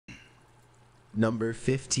Number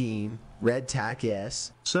 15, Red Tack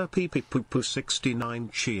S. Sir Pee 69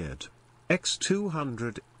 cheered.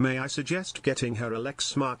 X200, may I suggest getting her a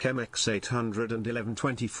Lexmark MX811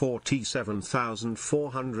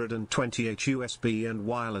 24T7428 USB and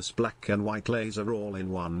wireless black and white laser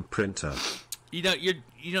all-in-one printer. You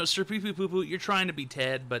know, Sir Pee, you're trying to be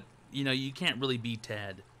Ted, but you know you can't really be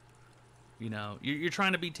Ted. You know, you're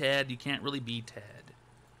trying to be Ted, you can't really be Ted.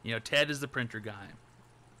 You know, Ted is the printer guy.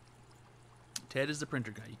 Ted is the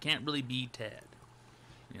printer guy. You can't really be Ted.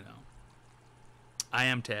 You know. I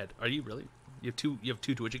am Ted. Are you really? You have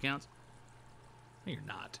two Twitch accounts? No, you're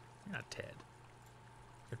not. You're not Ted.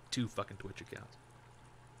 You have 2 fucking Twitch accounts.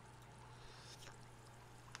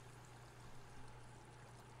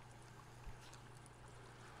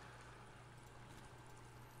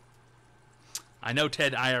 I know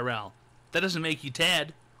Ted IRL. That doesn't make you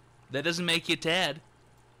Ted. That doesn't make you Ted.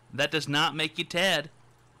 That does not make you Ted.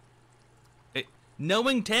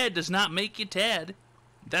 Knowing Ted does not make you Ted.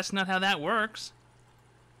 That's not how that works.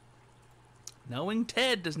 Knowing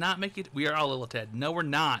Ted does not make it. We are all little Ted. No, we're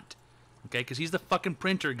not. Okay, because he's the fucking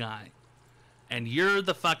printer guy. And you're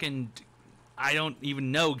the fucking I don't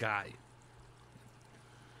even know guy.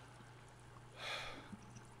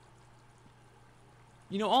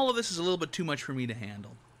 You know, all of this is a little bit too much for me to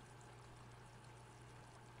handle.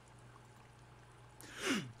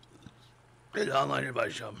 An online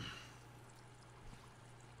advice shop.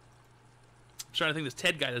 I'm starting to think this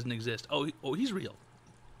Ted guy doesn't exist. Oh, he's real.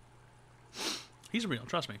 He's real.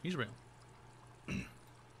 Trust me, he's real.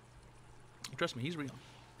 Trust me, he's real.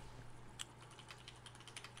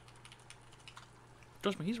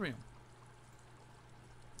 Trust me, he's real.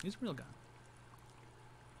 He's a real guy.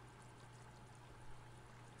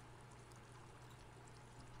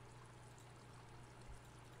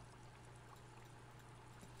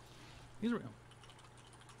 He's real.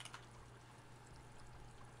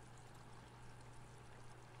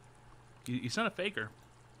 He's not a faker.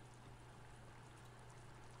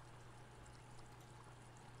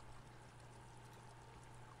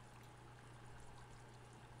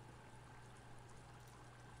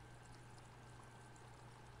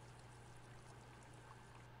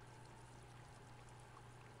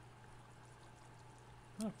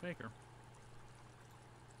 Not a faker.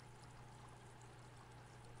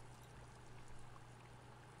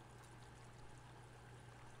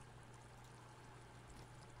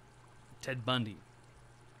 Ted Bundy.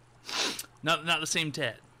 Not the same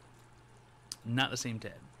Ted. Not the same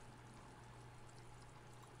Ted.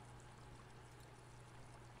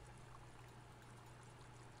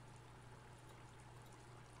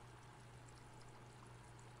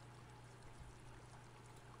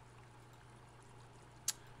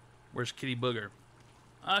 Where's Kitty Booger?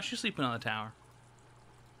 She's sleeping on the tower.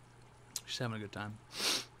 She's having a good time.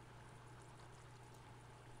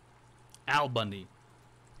 Al Bundy.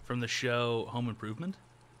 From the show Home Improvement.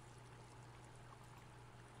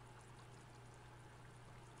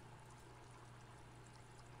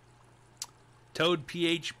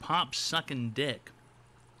 toadphd pop sucking dick.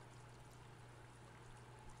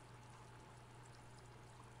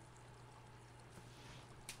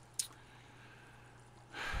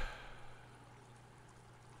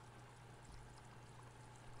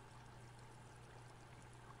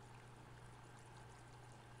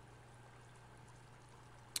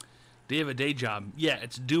 Do you have a day job? Yeah,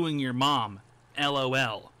 it's doing your mom.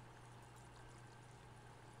 LOL.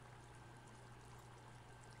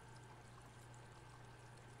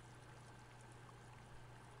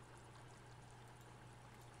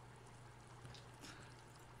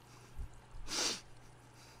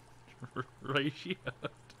 Ratio.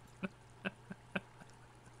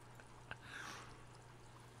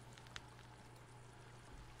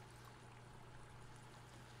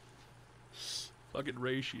 Fucking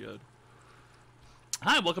ratioed.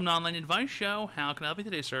 Hi, welcome to Online Advice Show. How can I help you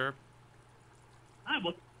today, sir? Hi,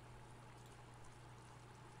 welcome.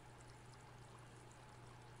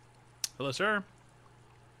 Hello, sir.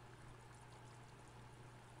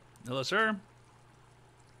 Hello, sir.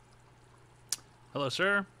 Hello,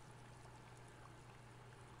 sir.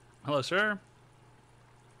 Hello, sir.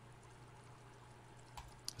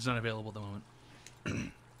 It's not available at the moment.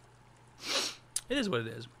 It is what it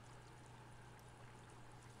is.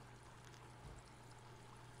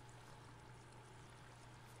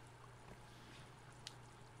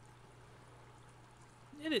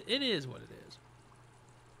 It is what it is.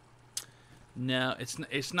 No,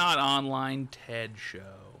 it's not online TED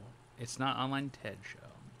show. It's not online TED show.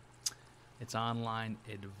 It's online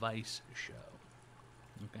advice show.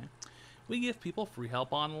 Okay? We give people free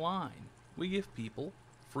help online. We give people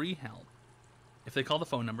free help If they call the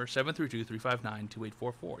phone number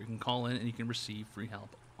 732-359-2844, you can call in and you can receive free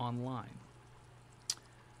help online.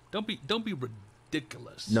 Don't be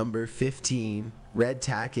ridiculous. Number 15, Red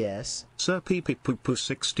Tack S. Sir Poo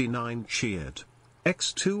 69 cheered.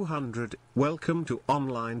 X200, welcome to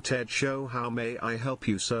Online TED Show. How may I help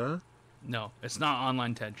you, sir? No, it's not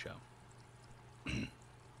online TED Show.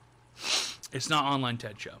 It's not online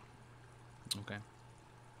TED Show. Okay.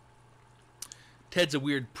 Ted's a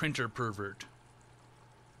weird printer pervert.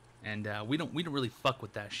 And we don't really fuck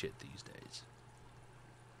with that shit these days.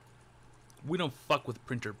 We don't fuck with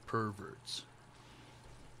printer perverts.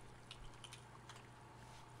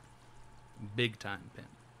 Big time, pimp.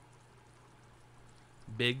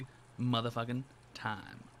 Big motherfucking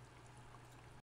time.